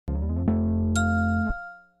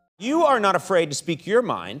You are not afraid to speak your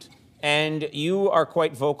mind, and you are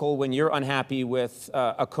quite vocal when you're unhappy with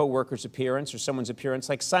a coworker's appearance or someone's appearance,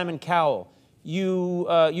 like Simon Cowell.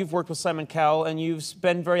 You've worked with Simon Cowell, and you've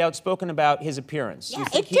been very outspoken about his appearance. Yeah, you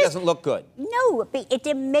think he doesn't look good. No, but it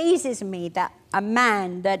amazes me that a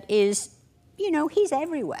man that is, you know, he's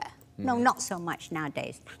everywhere. No, not so much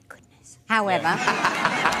nowadays, thank goodness. However,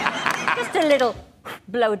 just a little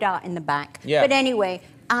blow dart in the back. Yeah. But anyway,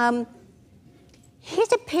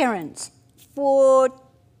 his appearance for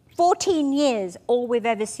 14 years, all we've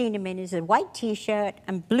ever seen him in is a white T-shirt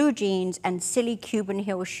and blue jeans and silly Cuban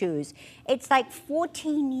heel shoes. It's like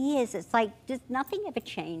 14 years. It's like, does nothing ever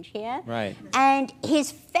change here? Right. And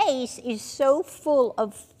his face is so full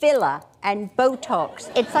of filler and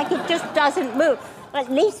Botox. It's like it just doesn't move.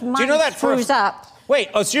 At least mine screws up. Wait,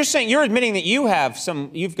 oh, so you're admitting that you've got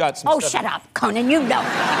some Oh, stuff. shut up, Conan, you know.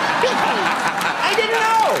 I didn't know.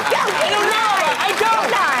 I don't know. I don't.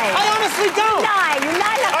 You lie. I honestly don't. You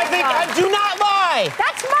lie I do not lie.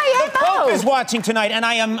 That's my The Pope is watching tonight, and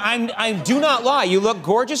I do not lie. You look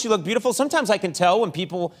gorgeous. You look beautiful. Sometimes I can tell when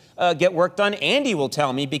people get work done. Andy will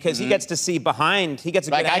tell me because he gets to see behind. He gets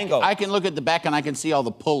a good angle. I can look at the back and I can see all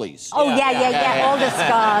the pulleys. Oh, yeah.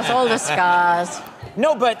 All the scars.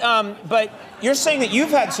 No, but you're saying that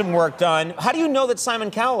you've had some work done. How do you know that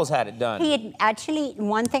Simon Cowell's had it done? Actually,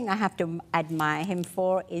 one thing I have to admire him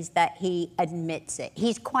for is that he admits it.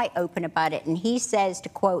 He's quite open about it, and he says, to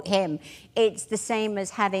quote him, it's the same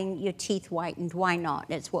as having your teeth whitened. Why not?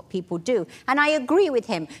 It's what people do. And I agree with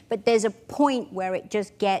him, but there's a point where it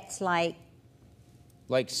just gets like...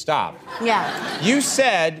 Like, stop. Yeah.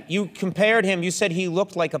 You compared him, you said he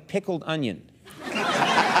looked like a pickled onion.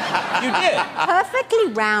 You did. Perfectly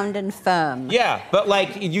round and firm. Yeah, but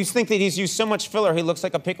like, you think that he's used so much filler, he looks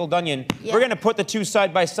like a pickled onion. Yeah. We're gonna put the two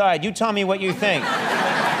side by side. You tell me what you think.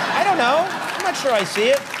 I don't know. I'm not sure I see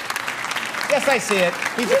it. Yes, I see it.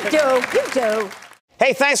 You do.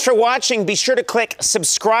 Hey, thanks for watching. Be sure to click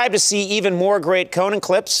subscribe to see even more great Conan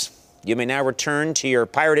clips. You may now return to your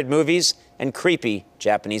pirated movies and creepy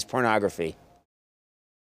Japanese pornography.